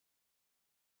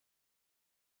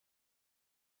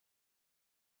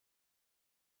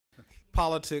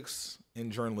Politics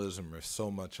and journalism are so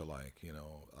much alike.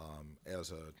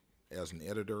 As an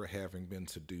editor, having been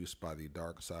seduced by the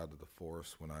dark side of the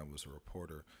force when I was a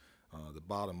reporter, the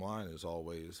bottom line is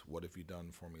always, "What have you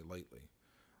done for me lately?"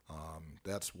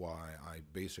 That's why I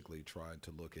basically tried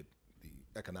to look at the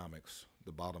economics,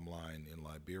 the bottom line in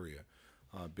Liberia.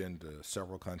 I've been to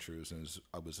several countries, and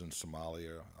I was in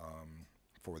Somalia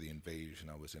for the invasion.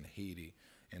 I was in Haiti,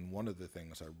 and one of the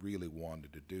things I really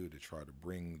wanted to do to try to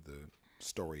bring the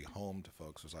story home to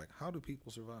folks was like, how do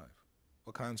people survive?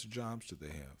 What kinds of jobs do they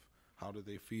have? How do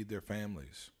they feed their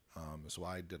families? So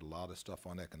I did a lot of stuff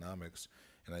on economics,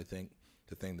 and I think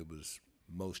the thing that was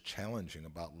most challenging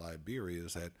about Liberia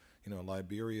is that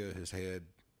Liberia has had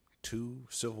two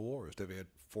civil wars. They've had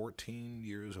 14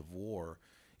 years of war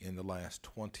in the last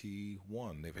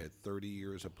 21. They've had 30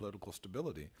 years of political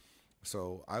stability.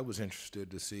 So I was interested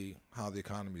to see how the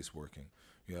economy is working.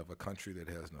 You have a country that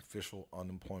has an official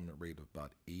unemployment rate of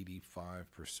about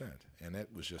 85%, and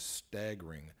that was just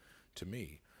staggering to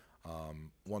me.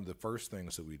 One of the first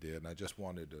things that we did, and I just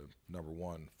wanted to, number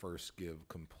one, first give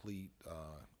complete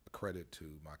credit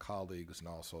to my colleagues and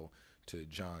also to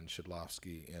John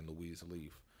Shidlovsky and Louise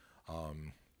Leaf.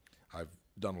 I've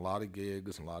done a lot of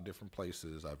gigs in a lot of different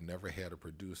places. I've never had a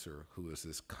producer who is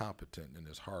as competent and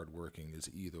as hardworking as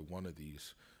either one of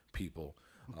these people.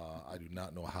 I do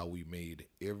not know how we made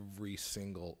every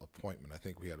single appointment. I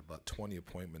think we had about 20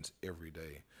 appointments every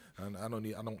day, and I don't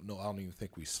even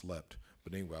think we slept.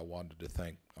 But anyway, I wanted to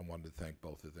thank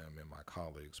both of them and my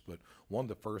colleagues. But one of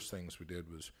the first things we did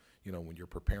was, when you're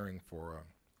preparing for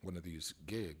one of these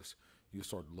gigs, you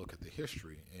sort of look at the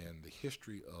history, and the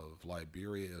history of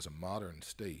Liberia as a modern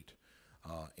state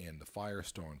and the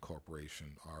Firestone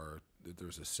Corporation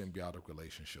there's a symbiotic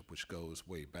relationship which goes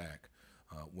way back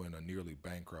when a nearly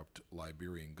bankrupt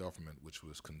Liberian government, which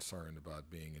was concerned about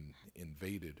being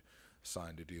invaded,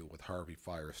 signed a deal with Harvey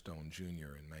Firestone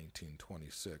Jr. in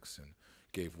 1926 and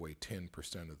gave away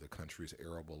 10% of the country's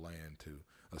arable land to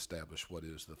establish what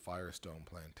is the Firestone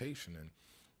Plantation. And,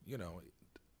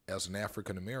 as an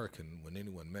African American, when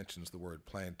anyone mentions the word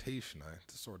plantation, I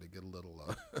sort of get a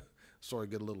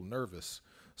little nervous.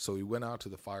 So we went out to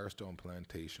the Firestone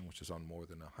Plantation, which is on more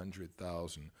than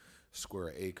 100,000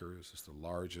 square acres. It's the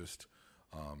largest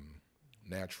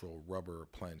natural rubber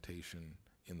plantation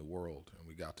in the world, and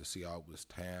we got to see how it was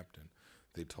tapped, and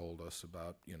they told us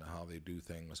about how they do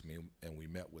things, and we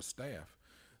met with staff.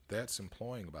 That's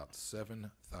employing about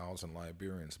 7,000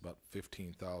 Liberians. About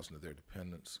 15,000 of their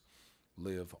dependents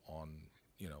live on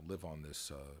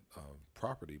this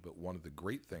property. But one of the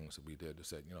great things that we did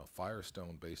is that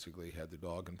Firestone basically had the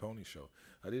dog and pony show.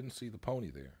 I didn't see the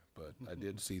pony there, but I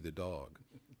did see the dog.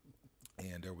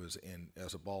 And there was,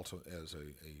 as a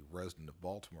resident of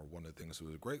Baltimore, one of the things that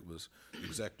was great was the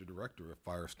executive director of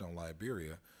Firestone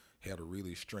Liberia had a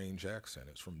really strange accent.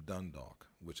 It's from Dundalk,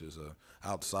 which is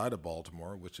outside of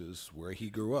Baltimore, which is where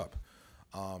he grew up.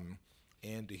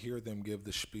 And to hear them give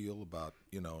the spiel about,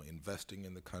 investing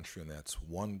in the country, and that's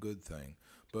one good thing.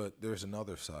 But there's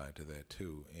another side to that,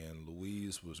 too. And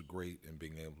Louise was great in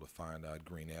being able to find out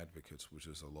Green Advocates, which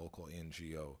is a local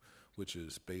NGO, which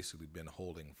has basically been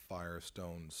holding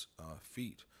Firestone's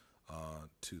feet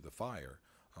to the fire.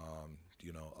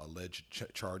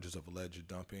 Alleged charges of alleged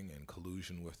dumping and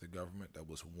collusion with the government. That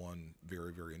was one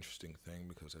very, very interesting thing,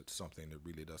 because it's something that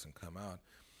really doesn't come out.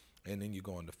 And then you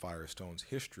go into Firestone's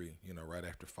history. Right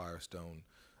after Firestone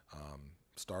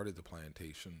started the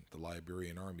plantation, the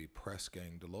Liberian Army press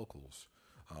ganged the locals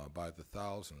by the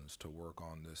thousands to work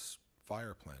on this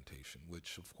fire plantation,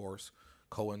 which of course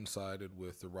coincided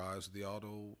with the rise of the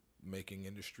auto making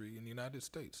industry in the United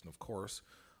States. And of course,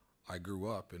 I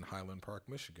grew up in Highland Park,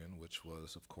 Michigan, which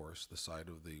was, of course, the site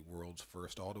of the world's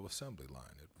first auto assembly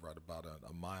line. It right about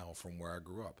a mile from where I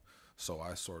grew up. So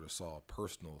I sort of saw a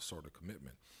personal sort of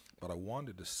commitment. But I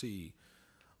wanted to see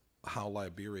how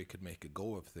Liberia could make a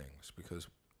go of things, because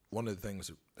one of the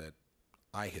things that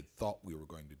I had thought we were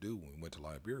going to do when we went to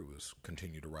Liberia was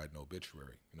continue to write an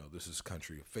obituary. This is a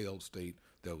country, a failed state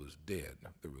that was dead.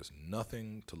 There was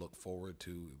nothing to look forward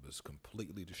to. It was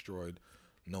completely destroyed.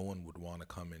 No one would want to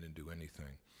come in and do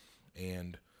anything.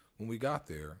 And when we got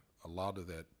there, a lot of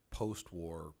that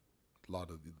post-war, a lot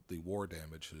of the war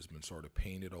damage has been sort of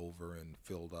painted over and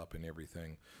filled up and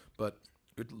everything. But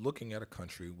you're looking at a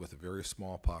country with a very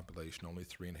small population, only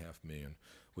 3.5 million,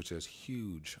 which has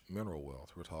huge mineral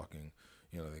wealth. We're talking,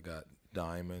 they got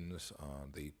diamonds.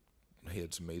 They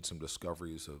made some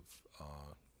discoveries of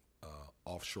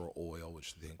offshore oil,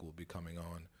 which they think will be coming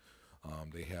on.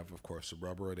 They have, of course, the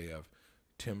rubber. They have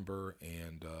timber,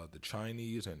 and the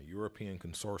Chinese and the European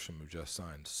consortium have just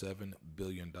signed $7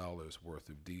 billion worth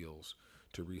of deals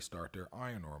to restart their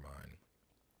iron ore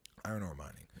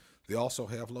mining. They also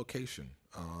have location.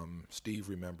 Steve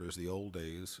remembers the old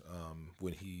days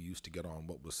when he used to get on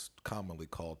what was commonly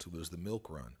called to as the milk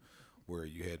run, where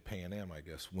you had Pan Am, I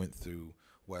guess, went through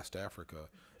West Africa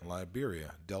and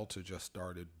Liberia. Delta just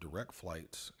started direct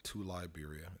flights to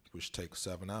Liberia, which takes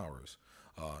 7 hours.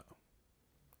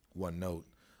 One note,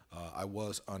 I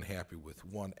was unhappy with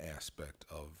one aspect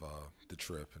of the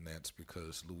trip, and that's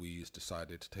because Louise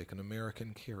decided to take an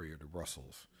American carrier to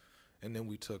Brussels. And then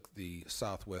we took the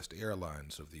Southwest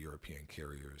Airlines of the European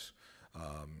carriers,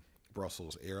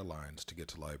 Brussels Airlines, to get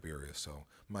to Liberia. So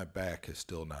my back has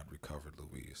still not recovered,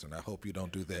 Louise, and I hope you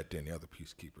don't do that to any other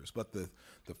peacekeepers. But the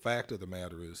fact of the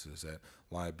matter is that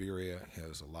Liberia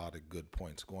has a lot of good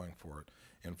points going for it.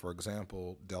 And for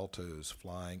example, Delta is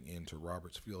flying into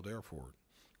Roberts Field Airport,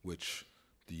 which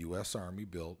the U.S. Army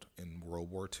built in World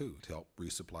War II to help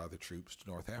resupply the troops to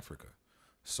North Africa.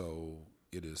 So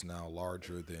it is now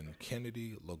larger than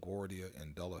Kennedy, LaGuardia,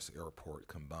 and Dulles Airport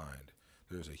combined.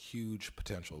 There's a huge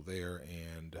potential there,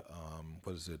 and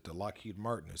Lockheed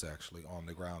Martin is actually on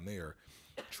the ground there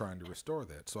trying to restore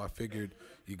that. So I figured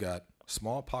you got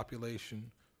small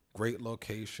population, great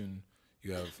location,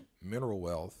 you have mineral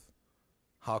wealth.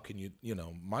 How can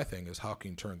my thing is, how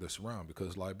can you turn this around?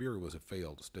 Because Liberia was a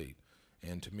failed state.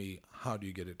 And to me, how do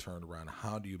you get it turned around?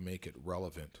 How do you make it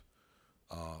relevant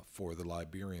for the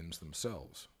Liberians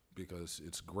themselves? Because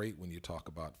it's great when you talk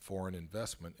about foreign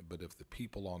investment, but if the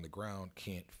people on the ground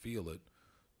can't feel it,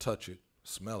 touch it,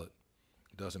 smell it,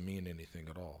 it doesn't mean anything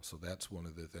at all. So that's one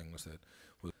of the things that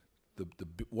was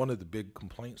one of the big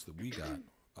complaints that we got.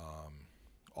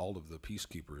 All of the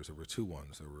peacekeepers, there were two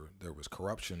ones. There was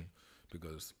corruption,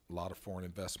 because a lot of foreign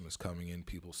investments coming in,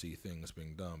 people see things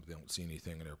being done, but they don't see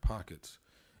anything in their pockets.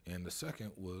 And the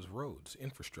second was roads,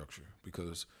 infrastructure,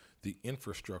 because the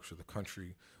infrastructure of the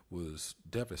country was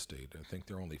devastated. I think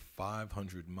there are only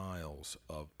 500 miles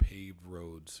of paved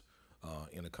roads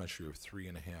in a country of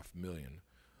 3.5 million.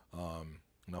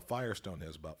 Now, Firestone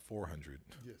has about 400.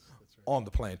 Yes, that's right. On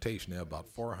the plantation, they have about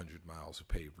 400 miles of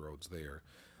paved roads there.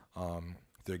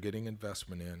 They're getting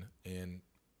investment in, and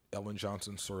Ellen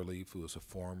Johnson Sirleaf, who is a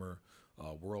former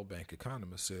World Bank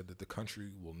economist, said that the country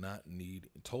will not need,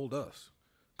 told us,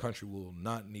 country will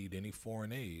not need any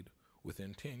foreign aid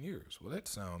within 10 years. Well, that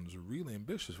sounds really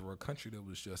ambitious for a country that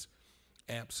was just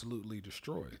absolutely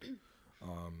destroyed.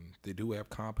 They do have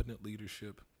competent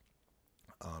leadership.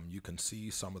 You can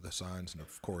see some of the signs, and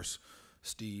of course,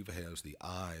 Steve has the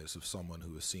eyes of someone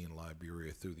who has seen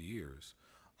Liberia through the years.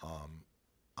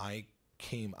 I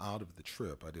came out of the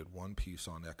trip, I did one piece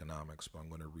on economics, but I'm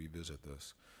going to revisit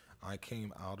this. I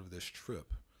came out of this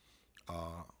trip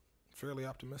fairly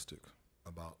optimistic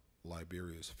about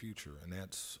Liberia's future, and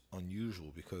that's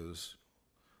unusual because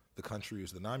the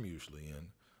countries that I'm usually in,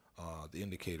 the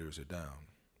indicators are down,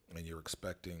 and you're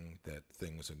expecting that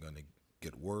things are going to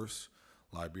get worse.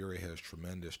 Liberia has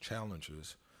tremendous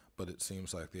challenges, but it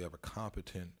seems like they have a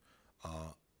competent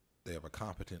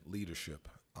leadership,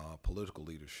 political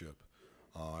leadership.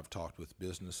 I've talked with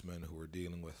businessmen who are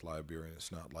dealing with Liberia.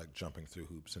 It's not like jumping through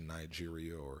hoops in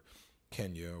Nigeria or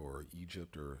Kenya or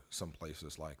Egypt or some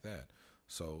places like that.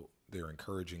 So they're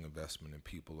encouraging investment, and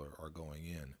people are going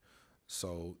in.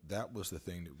 So that was the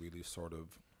thing that really sort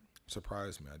of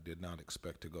surprised me. I did not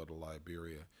expect to go to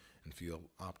Liberia and feel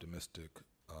optimistic,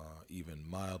 even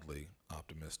mildly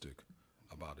optimistic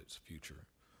about its future.